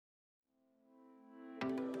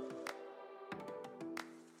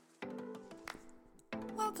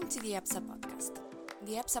Welcome to the EPSA Podcast.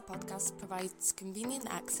 The EPSA Podcast provides convenient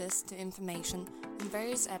access to information on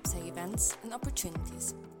various EPSA events and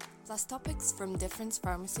opportunities, plus topics from different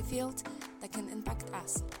pharmacy fields that can impact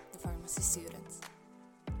us, the pharmacy students.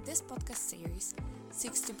 This podcast series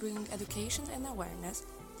seeks to bring education and awareness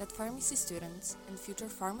that pharmacy students and future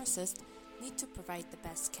pharmacists need to provide the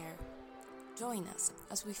best care. Join us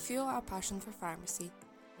as we fuel our passion for pharmacy,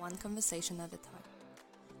 one conversation at a time.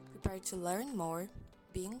 Prepare to learn more,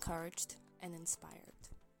 be encouraged, and inspired.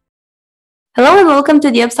 Hello and welcome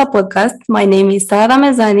to the EPSA Podcast. My name is Sara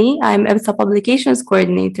Mezani. I'm EPSA Publications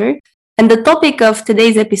Coordinator. And the topic of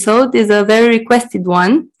today's episode is a very requested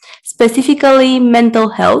one, specifically mental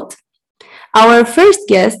health. Our first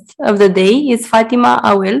guest of the day is Fatima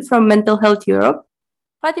Awel from Mental Health Europe.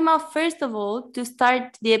 Fatima, first of all, to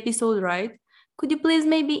start the episode right, could you please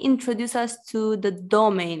maybe introduce us to the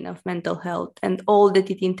domain of mental health and all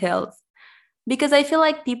that it entails? Because I feel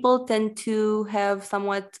like people tend to have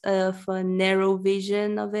somewhat of a narrow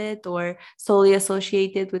vision of it or solely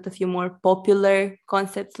associated with a few more popular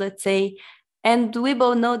concepts, let's say. And we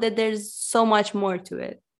both know that there's so much more to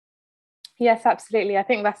it. Yes, absolutely. I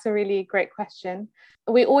think that's a really great question.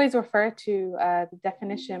 We always refer to the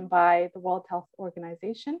definition by the World Health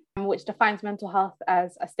Organization, which defines mental health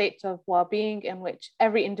as a state of well-being in which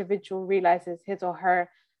every individual realizes his or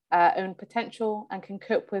her own potential and can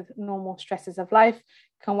cope with normal stresses of life,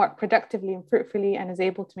 can work productively and fruitfully, and is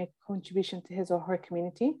able to make a contribution to his or her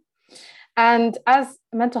community. And as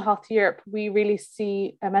Mental Health Europe, we really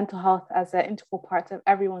see mental health as an integral part of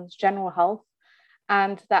everyone's general health,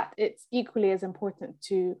 and that it's equally as important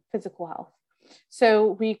to physical health.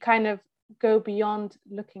 So we kind of go beyond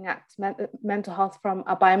looking at mental health from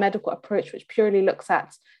a biomedical approach, which purely looks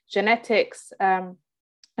at genetics and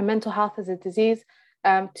mental health as a disease,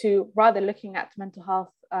 to rather looking at mental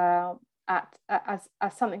health as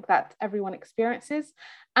something that everyone experiences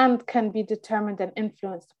and can be determined and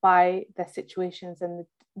influenced by their situations and the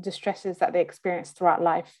distresses that they experience throughout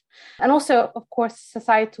life. And also, of course,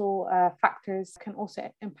 societal factors can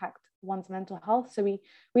also impact one's mental health. So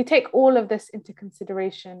we take all of this into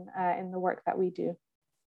consideration in the work that we do.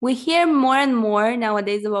 We hear more and more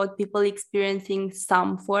nowadays about people experiencing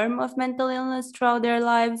some form of mental illness throughout their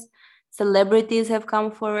lives. Celebrities have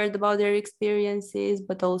come forward about their experiences,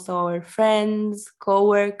 but also our friends,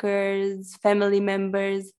 co-workers, family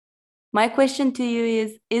members. My question to you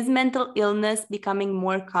is mental illness becoming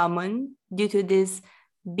more common due to this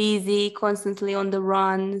busy, constantly on the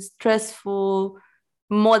run, stressful,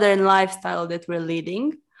 modern lifestyle that we're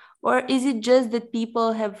leading? Or is it just that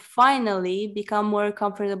people have finally become more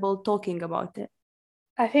comfortable talking about it?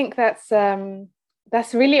 I think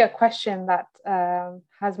that's really a question that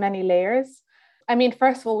has many layers. I mean,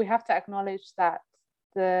 first of all, we have to acknowledge that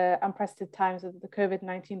the unprecedented times of the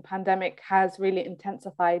COVID-19 pandemic has really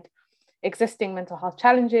intensified existing mental health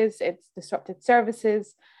challenges. It's disrupted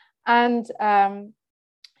services. And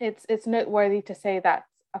it's noteworthy to say that,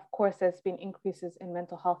 of course, there's been increases in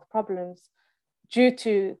mental health problems due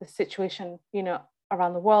to the situation,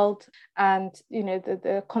 around the world and,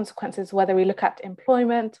 the consequences, whether we look at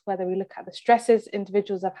employment, whether we look at the stresses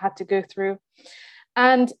individuals have had to go through.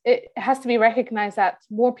 And it has to be recognized that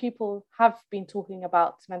more people have been talking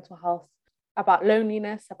about mental health, about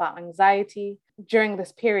loneliness, about anxiety during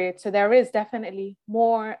this period. So there is definitely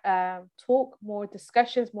more talk, more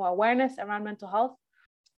discussions, more awareness around mental health.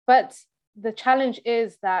 But the challenge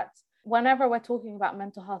is that whenever we're talking about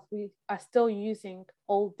mental health, we are still using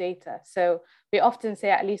old data. So we often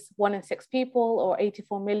say at least 1 in 6 people or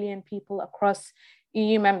 84 million people across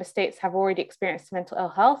EU member states have already experienced mental ill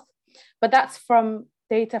health. But that's from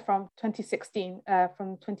data from 2016,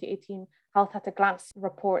 from 2018 Health at a Glance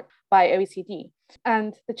report by OECD.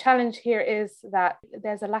 And the challenge here is that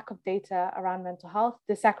there's a lack of data around mental health,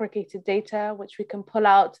 disaggregated data, which we can pull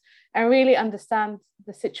out and really understand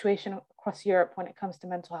the situation across Europe when it comes to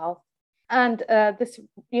mental health. And this,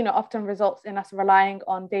 often results in us relying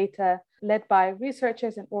on data led by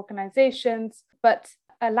researchers and organizations, but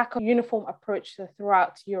a lack of uniform approach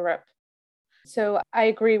throughout Europe. So I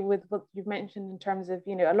agree with what you've mentioned in terms of,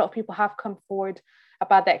 a lot of people have come forward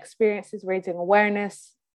about their experiences, raising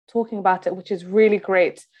awareness, talking about it, which is really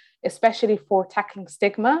great, especially for tackling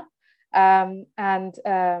stigma and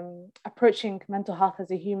approaching mental health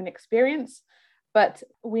as a human experience. But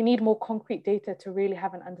we need more concrete data to really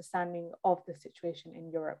have an understanding of the situation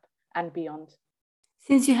in Europe and beyond.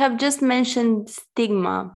 Since you have just mentioned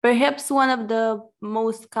stigma, perhaps one of the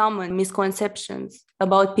most common misconceptions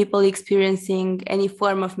about people experiencing any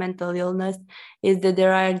form of mental illness is that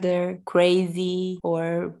they're either crazy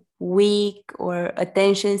or weak or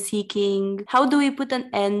attention seeking. How do we put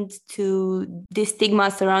an end to this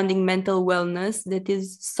stigma surrounding mental wellness that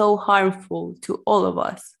is so harmful to all of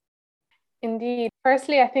us? Indeed.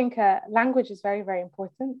 Firstly, I think language is very, very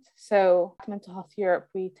important. So Mental Health Europe,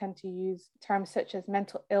 we tend to use terms such as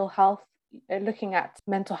mental ill health, looking at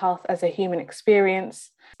mental health as a human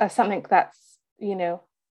experience, as something that's,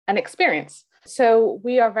 an experience. So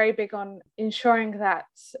we are very big on ensuring that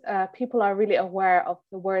people are really aware of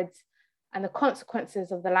the words and the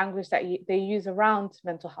consequences of the language that they use around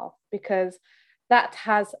mental health, because that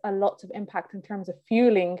has a lot of impact in terms of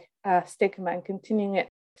fueling stigma and continuing it.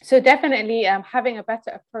 So definitely having a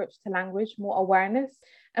better approach to language, more awareness,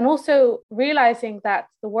 and also realizing that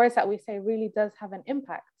the words that we say really does have an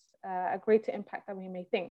impact, a greater impact than we may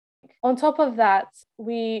think. On top of that,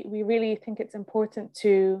 we really think it's important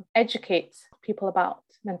to educate people about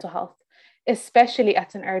mental health, especially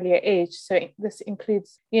at an earlier age. So this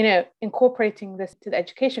includes, incorporating this to the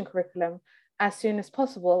education curriculum as soon as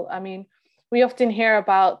possible. I mean, we often hear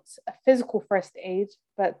about physical first aid,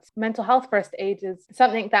 but mental health first aid is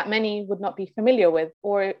something that many would not be familiar with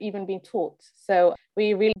or even be taught. So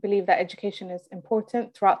we really believe that education is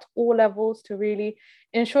important throughout all levels to really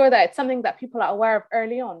ensure that it's something that people are aware of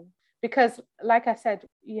early on. Because like I said,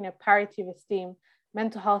 parity of esteem,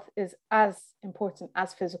 mental health is as important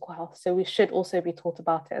as physical health. So we should also be taught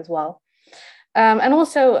about it as well. And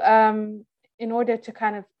also, in order to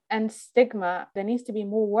kind of end stigma, there needs to be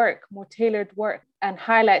more work, more tailored work, and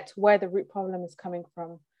highlight where the root problem is coming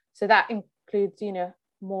from. So that includes,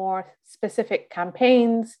 more specific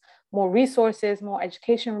campaigns, more resources, more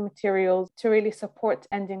educational materials to really support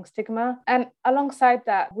ending stigma. And alongside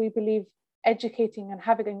that, we believe educating and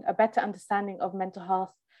having a better understanding of mental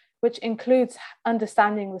health, which includes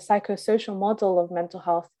understanding the psychosocial model of mental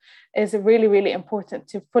health, is really, really important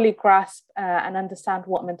to fully grasp and understand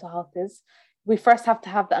what mental health is. We first have to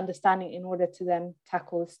have the understanding in order to then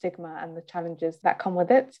tackle the stigma and the challenges that come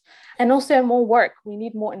with it. And also more work. We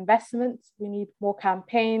need more investment, we need more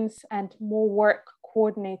campaigns and more work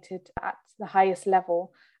coordinated at the highest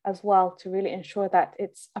level as well to really ensure that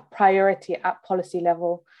it's a priority at policy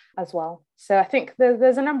level as well. So I think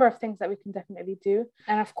there's a number of things that we can definitely do.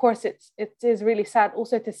 And of course, it is really sad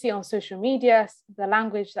also to see on social media the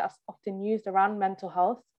language that's often used around mental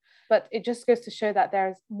health. But it just goes to show that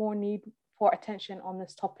there's more need for attention on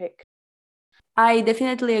this topic. I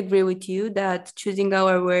definitely agree with you that choosing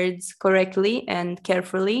our words correctly and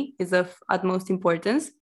carefully is of utmost importance.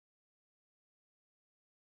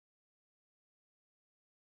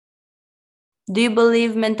 Do you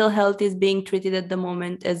believe mental health is being treated at the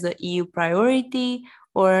moment as an EU priority,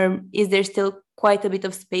 or is there still quite a bit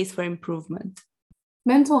of space for improvement?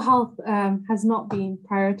 Mental health has not been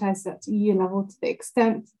prioritized at EU level to the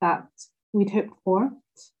extent that we'd hoped for.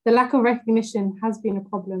 The lack of recognition has been a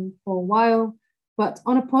problem for a while, but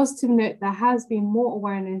on a positive note, there has been more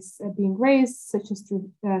awareness being raised, such as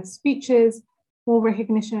through speeches, more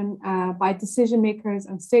recognition by decision makers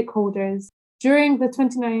and stakeholders. During the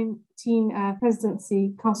 2019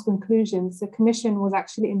 Presidency Council conclusions, the Commission was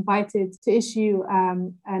actually invited to issue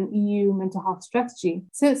an EU mental health strategy.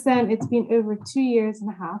 Since then, it's been over 2 years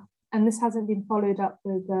and a half, and this hasn't been followed up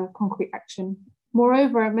with concrete action.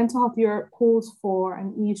 Moreover, Mental Health Europe calls for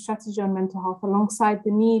an EU strategy on mental health alongside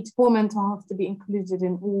the need for mental health to be included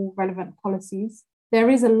in all relevant policies. There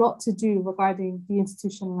is a lot to do regarding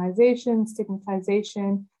deinstitutionalization,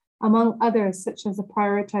 stigmatization, among others, such as the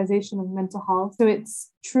prioritization of mental health. So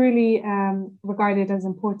it's truly regarded as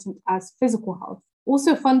important as physical health.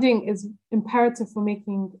 Also, funding is imperative for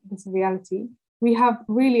making this a reality. We have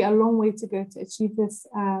really a long way to go to achieve this,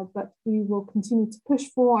 but we will continue to push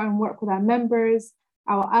for and work with our members,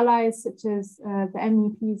 our allies, such as the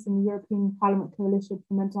MEPs in the European Parliament Coalition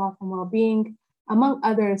for Mental Health and Wellbeing, among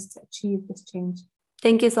others, to achieve this change.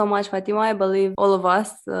 Thank you so much, Fatima. I believe all of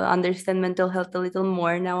us understand mental health a little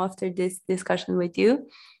more now after this discussion with you.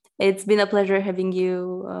 It's been a pleasure having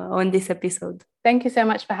you on this episode. Thank you so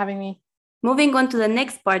much for having me. Moving on to the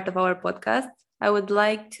next part of our podcast, I would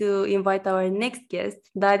like to invite our next guest,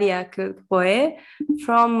 Daria Kırkpoe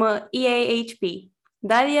from EAHP.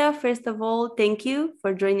 Daria, first of all, thank you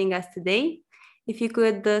for joining us today. If you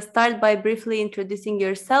could start by briefly introducing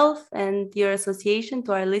yourself and your association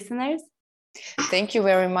to our listeners. Thank you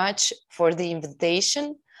very much for the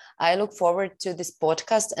invitation. I look forward to this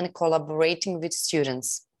podcast and collaborating with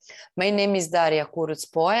students. My name is Daria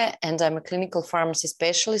Kırkpoe, and I'm a clinical pharmacy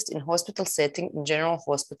specialist in hospital setting in General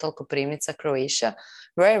Hospital Koprivnica, Croatia,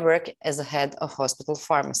 where I work as a head of hospital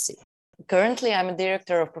pharmacy. Currently, I'm a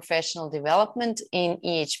director of professional development in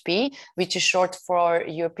EHP, which is short for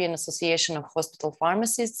European Association of Hospital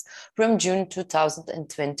Pharmacists, from June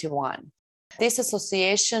 2021. This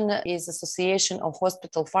association is Association of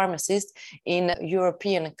Hospital Pharmacists in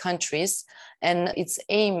European countries, and its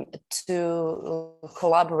aim to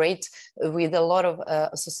collaborate with a lot of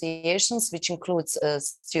associations, which includes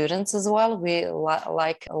students as well. We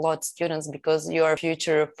like a lot students because you are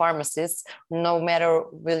future pharmacists, no matter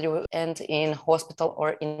will you end in hospital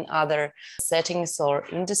or in other settings or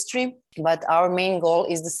industry. But our main goal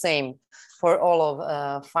is the same for all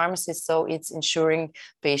of pharmacists, so it's ensuring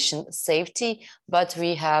patient safety, but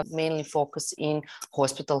we have mainly focus in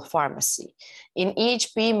hospital pharmacy. In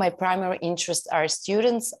EHP, my primary interests are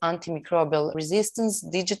students, antimicrobial resistance,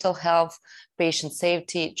 digital health, patient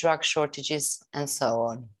safety, drug shortages, and so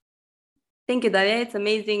on. Thank you, Daria. It's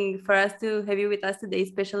amazing for us to have you with us today,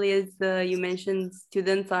 especially as you mentioned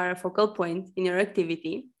students are a focal point in your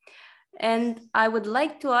activity. And I would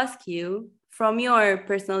like to ask you, from your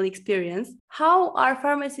personal experience, how are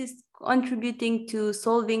pharmacists contributing to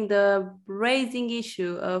solving the raising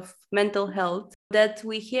issue of mental health that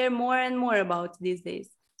we hear more and more about these days?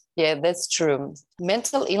 Yeah, that's true.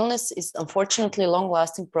 Mental illness is unfortunately a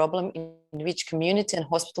long-lasting problem in which community and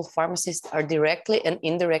hospital pharmacists are directly and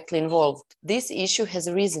indirectly involved. This issue has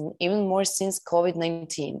arisen even more since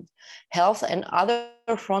COVID-19. Health and other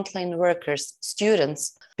frontline workers,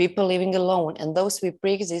 students, people living alone, and those with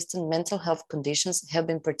pre-existing mental health conditions have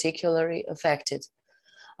been particularly affected.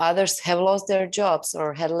 Others have lost their jobs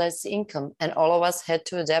or had less income, and all of us had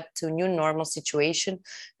to adapt to a new normal situation,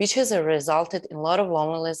 which has resulted in a lot of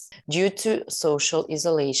loneliness due to social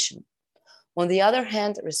isolation. On the other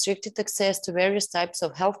hand, restricted access to various types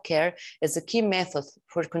of healthcare as a key method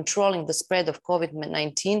for controlling the spread of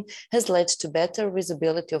COVID-19 has led to better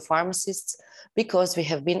visibility of pharmacists because we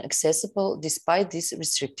have been accessible despite these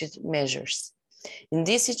restricted measures. In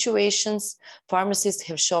these situations, pharmacists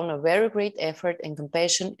have shown a very great effort and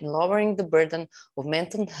compassion in lowering the burden of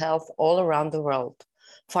mental health all around the world.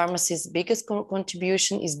 Pharmacists' biggest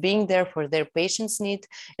contribution is being there for their patients' need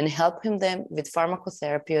and helping them with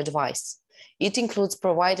pharmacotherapy advice. It includes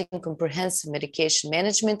providing comprehensive medication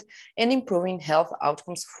management and improving health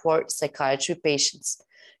outcomes for psychiatry patients.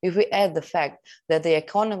 If we add the fact that the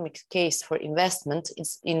economic case for investment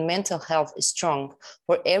in mental health is strong,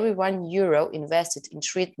 for every €1 invested in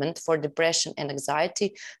treatment for depression and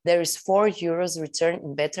anxiety, there is €4 return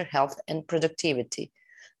in better health and productivity.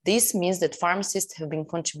 This means that pharmacists have been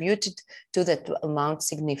contributed to that amount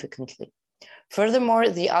significantly. Furthermore,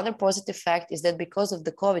 the other positive fact is that because of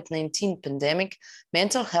the COVID-19 pandemic,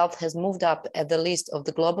 mental health has moved up at the list of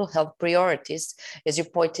the global health priorities, as you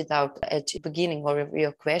pointed out at the beginning of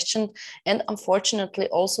your question. And unfortunately,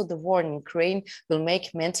 also the war in Ukraine will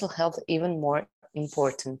make mental health even more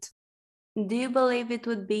important. Do you believe it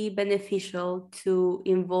would be beneficial to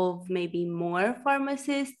involve maybe more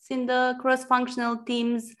pharmacists in the cross-functional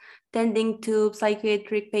teams tending to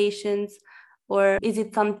psychiatric patients? Or is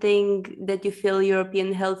it something that you feel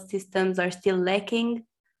European health systems are still lacking?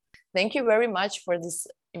 Thank you very much for this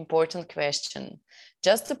important question.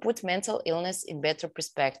 Just to put mental illness in better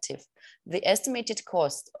perspective, the estimated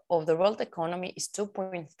cost of the world economy is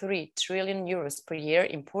 €2.3 trillion per year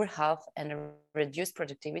in poor health and reduced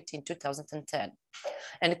productivity in 2010.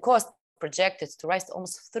 And the cost projected to rise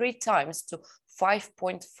almost 3 times to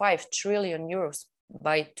 €5.5 trillion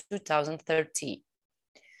by 2030.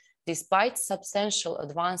 Despite substantial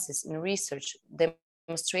advances in research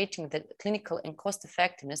demonstrating the clinical and cost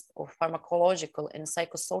effectiveness of pharmacological and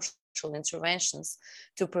psychosocial interventions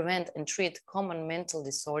to prevent and treat common mental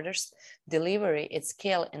disorders, delivery at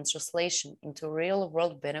scale and translation into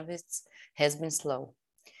real-world benefits has been slow.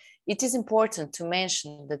 It is important to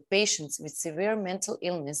mention that patients with severe mental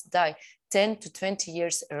illness die 10 to 20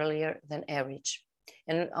 years earlier than average.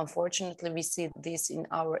 And unfortunately, we see this in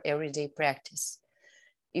our everyday practice.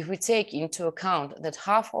 If we take into account that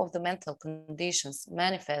half of the mental conditions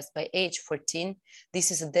manifest by age 14, this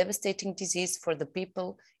is a devastating disease for the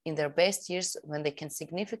people in their best years when they can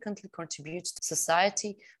significantly contribute to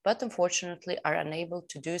society, but unfortunately are unable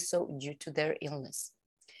to do so due to their illness.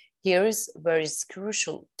 Here is where it's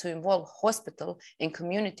crucial to involve hospital and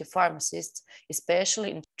community pharmacists,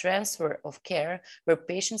 especially in transfer of care where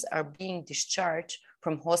patients are being discharged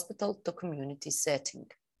from hospital to community setting.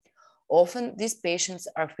 Often, these patients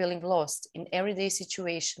are feeling lost in everyday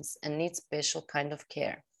situations and need special kind of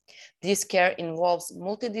care. This care involves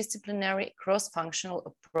multidisciplinary, cross-functional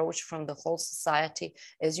approach from the whole society,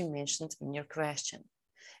 as you mentioned in your question.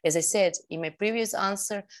 As I said in my previous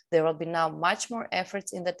answer, there will be now much more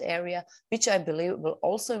efforts in that area, which I believe will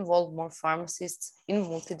also involve more pharmacists in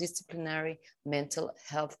multidisciplinary mental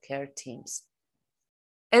health care teams.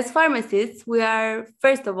 As pharmacists, we are,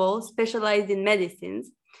 first of all, specialized in medicines.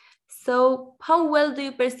 So how well do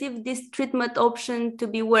you perceive this treatment option to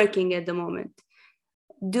be working at the moment?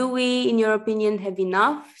 Do we, in your opinion, have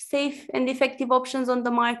enough safe and effective options on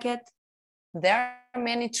the market? There are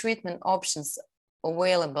many treatment options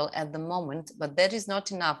available at the moment, but that is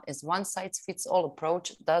not enough, as one size fits all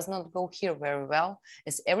approach does not go here very well,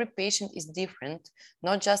 as every patient is different,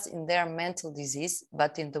 not just in their mental disease,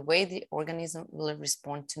 but in the way the organism will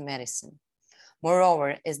respond to medicine.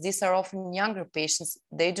 Moreover, as these are often younger patients,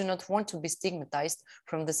 they do not want to be stigmatized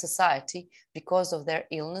from the society because of their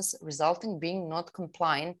illness, resulting being not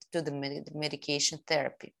compliant to the medication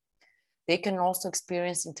therapy. They can also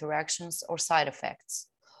experience interactions or side effects.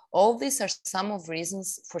 All these are some of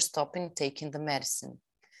reasons for stopping taking the medicine.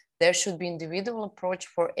 There should be an individual approach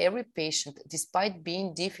for every patient, despite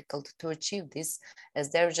being difficult to achieve this,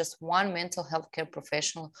 as there is just one mental health care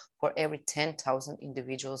professional for every 10,000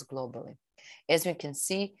 individuals globally. As we can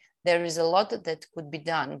see, there is a lot that could be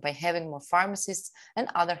done by having more pharmacists and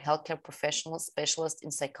other healthcare professionals specialists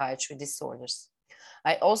in psychiatry disorders.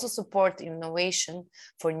 I also support innovation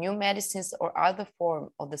for new medicines or other form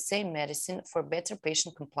of the same medicine for better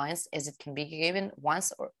patient compliance, as it can be given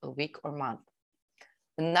once a week or month.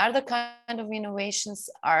 Another kind of innovations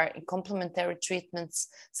are complementary treatments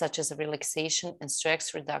such as relaxation and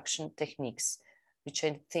stress reduction techniques, which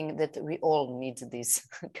I think that we all need these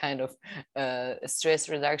kind of stress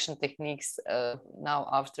reduction techniques now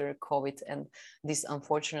after COVID and this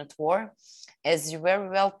unfortunate war. As you very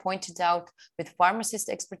well pointed out, with pharmacist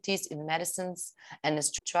expertise in medicines and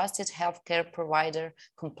as trusted healthcare provider,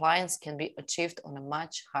 compliance can be achieved on a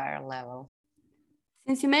much higher level.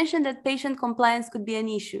 Since you mentioned that patient compliance could be an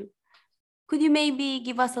issue, could you maybe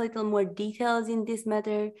give us a little more details in this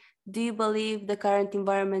matter? Do you believe the current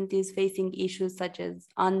environment is facing issues such as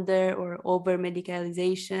under or over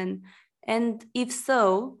medicalization? And if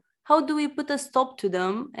so, how do we put a stop to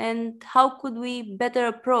them, and how could we better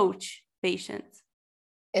approach patients?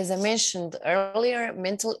 As I mentioned earlier,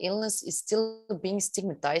 mental illness is still being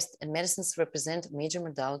stigmatized, and medicines represent a major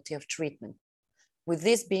modality of treatment. With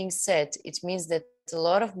this being said, it means that a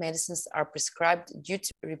lot of medicines are prescribed due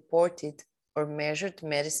to reported or measured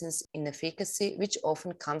medicines inefficacy, which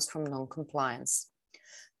often comes from non-compliance.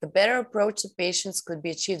 The better approach to patients could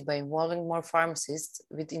be achieved by involving more pharmacists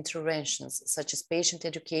with interventions such as patient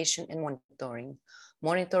education and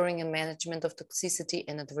monitoring and management of toxicity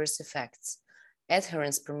and adverse effects,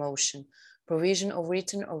 adherence promotion, provision of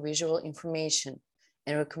written or visual information,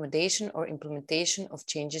 and recommendation or implementation of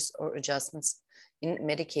changes or adjustments in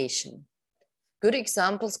medication. Good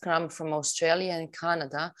examples come from Australia and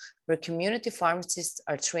Canada, where community pharmacists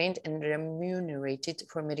are trained and remunerated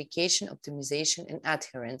for medication optimization and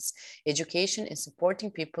adherence, education, and supporting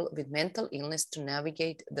people with mental illness to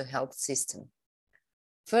navigate the health system.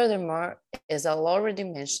 Furthermore, as I already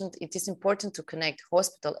mentioned, it is important to connect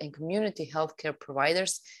hospital and community healthcare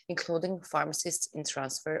providers, including pharmacists, in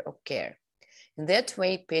transfer of care. In that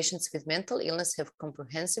way, patients with mental illness have a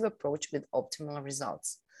comprehensive approach with optimal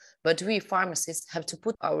results. But we pharmacists have to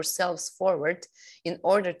put ourselves forward in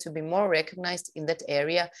order to be more recognized in that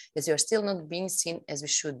area, as we are still not being seen as we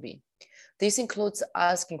should be. This includes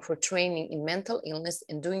asking for training in mental illness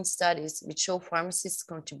and doing studies which show pharmacists'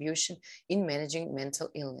 contribution in managing mental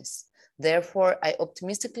illness. Therefore, I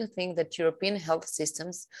optimistically think that European health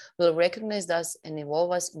systems will recognize us and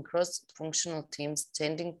involve us in cross-functional teams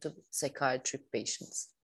tending to psychiatric patients.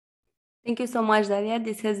 Thank you so much, Daria.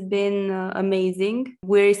 This has been amazing.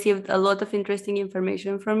 We received a lot of interesting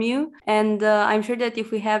information from you. And I'm sure that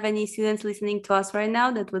if we have any students listening to us right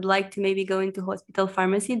now that would like to maybe go into hospital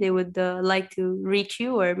pharmacy, they would like to reach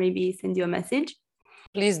you or maybe send you a message.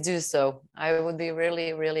 Please do so. I would be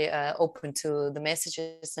really, really open to the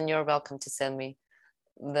messages, and you're welcome to send me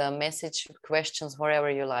the message, questions,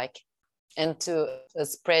 wherever you like, and to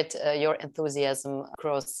spread your enthusiasm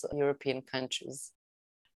across European countries.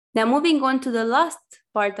 Now, moving on to the last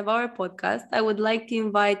part of our podcast, I would like to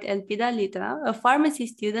invite Elpida Litra, a pharmacy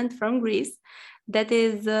student from Greece, that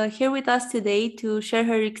is here with us today to share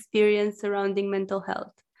her experience surrounding mental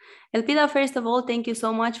health. Elpida, first of all, thank you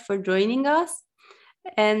so much for joining us.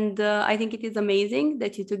 And I think it is amazing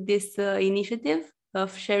that you took this initiative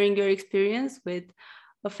of sharing your experience with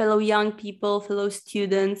fellow young people, fellow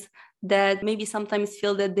students that maybe sometimes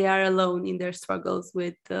feel that they are alone in their struggles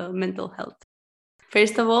with mental health.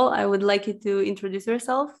 First of all, I would like you to introduce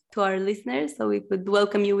yourself to our listeners so we could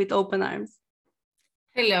welcome you with open arms.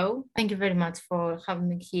 Hello, thank you very much for having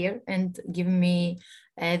me here and giving me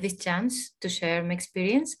this chance to share my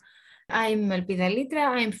experience. I'm Elpida Litra,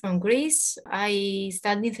 I'm from Greece. I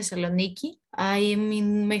study in Thessaloniki. I am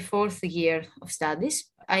in my 4th year of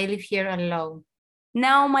studies. I live here alone.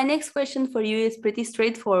 Now, my next question for you is pretty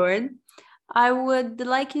straightforward. I would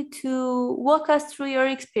like you to walk us through your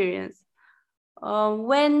experience.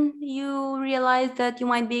 When you realized that you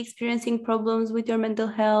might be experiencing problems with your mental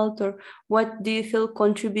health, or what do you feel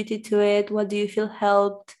contributed to it? What do you feel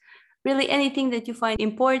helped? Really anything that you find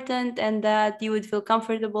important and that you would feel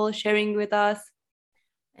comfortable sharing with us.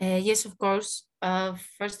 Yes, of course.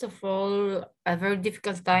 First of all, a very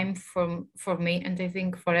difficult time for me, and I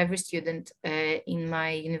think for every student in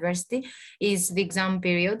my university, is the exam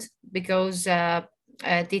period, because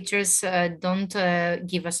teachers don't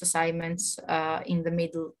give us assignments in the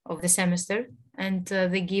middle of the semester, and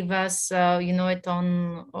they give us, a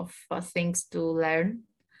ton of things to learn.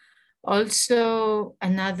 Also,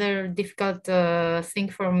 another difficult thing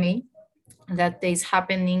for me that is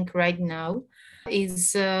happening right now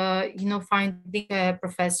is, finding a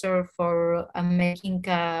professor for making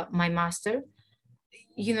my master.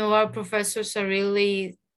 Our professors are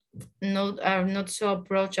really not so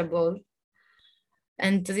approachable,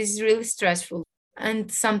 and this is really stressful.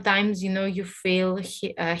 And sometimes, you feel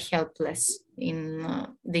helpless in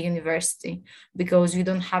the university because you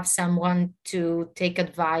don't have someone to take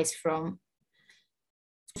advice from.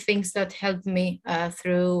 Things that helped me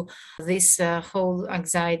through this whole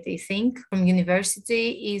anxiety thing from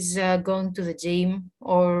university is going to the gym,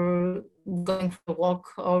 or going for a walk,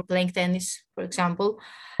 or playing tennis, for example.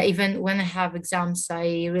 Even when I have exams,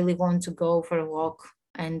 I really want to go for a walk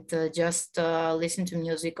and just listen to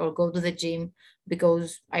music or go to the gym,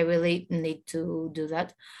 because I really need to do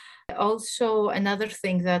that. Also, another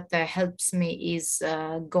thing that helps me is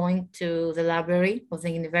going to the library of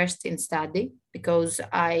the university and study, because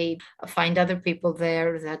I find other people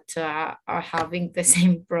there that are having the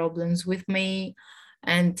same problems with me,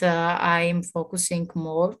 and I am focusing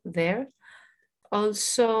more there.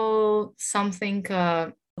 Also, something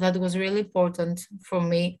that was really important for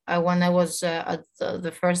me when I was at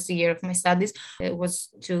the first year of my studies, it was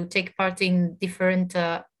to take part in different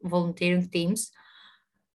volunteering teams,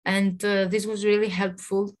 and this was really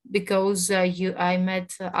helpful because I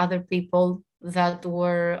met other people that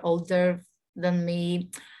were older than me,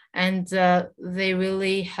 and they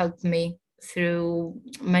really helped me through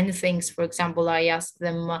many things. For example, I asked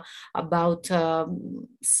them about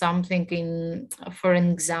something in for an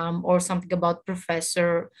exam, or something about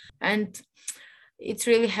professor, and it's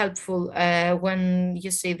really helpful when you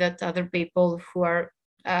see that other people who are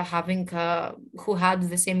having who had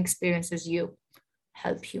the same experience as you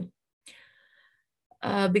help you.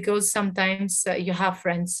 Because sometimes you have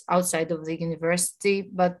friends outside of the university,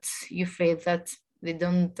 but you feel that they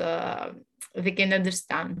don't, they can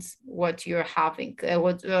understand what you're having,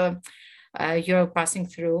 what you're passing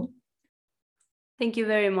through. Thank you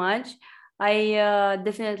very much. I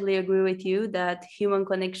definitely agree with you that human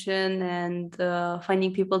connection and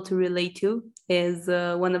finding people to relate to is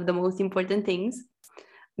one of the most important things.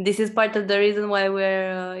 This is part of the reason why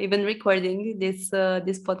we're even recording this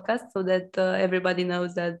podcast, so that everybody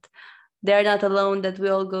knows that they're not alone, that we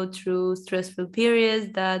all go through stressful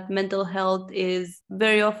periods, that mental health is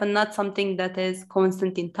very often not something that is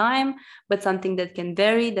constant in time, but something that can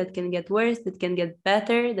vary, that can get worse, that can get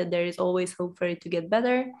better, that there is always hope for it to get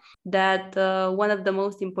better, that one of the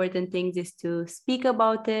most important things is to speak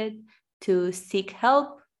about it, to seek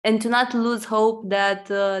help, and to not lose hope that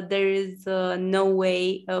there is no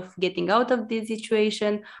way of getting out of this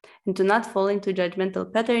situation, and to not fall into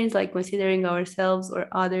judgmental patterns like considering ourselves or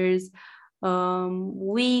others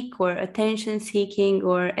weak, or attention seeking,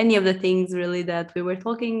 or any of the things really that we were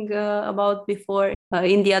talking about before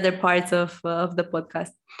in the other parts of the podcast.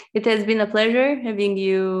 It has been a pleasure having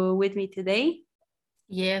you with me today.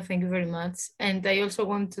 Yeah, thank you very much. And I also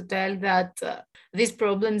want to tell that these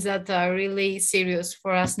problems that are really serious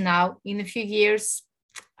for us now, in a few years,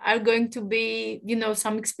 are going to be,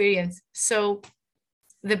 some experience. So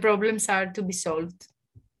the problems are to be solved.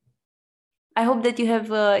 I hope that you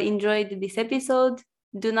have enjoyed this episode.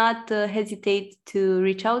 Do not hesitate to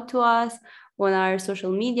reach out to us on our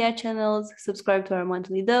social media channels, subscribe to our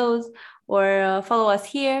monthly dose, or follow us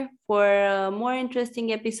here for more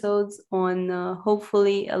interesting episodes on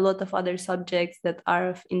hopefully a lot of other subjects that are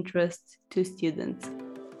of interest to students.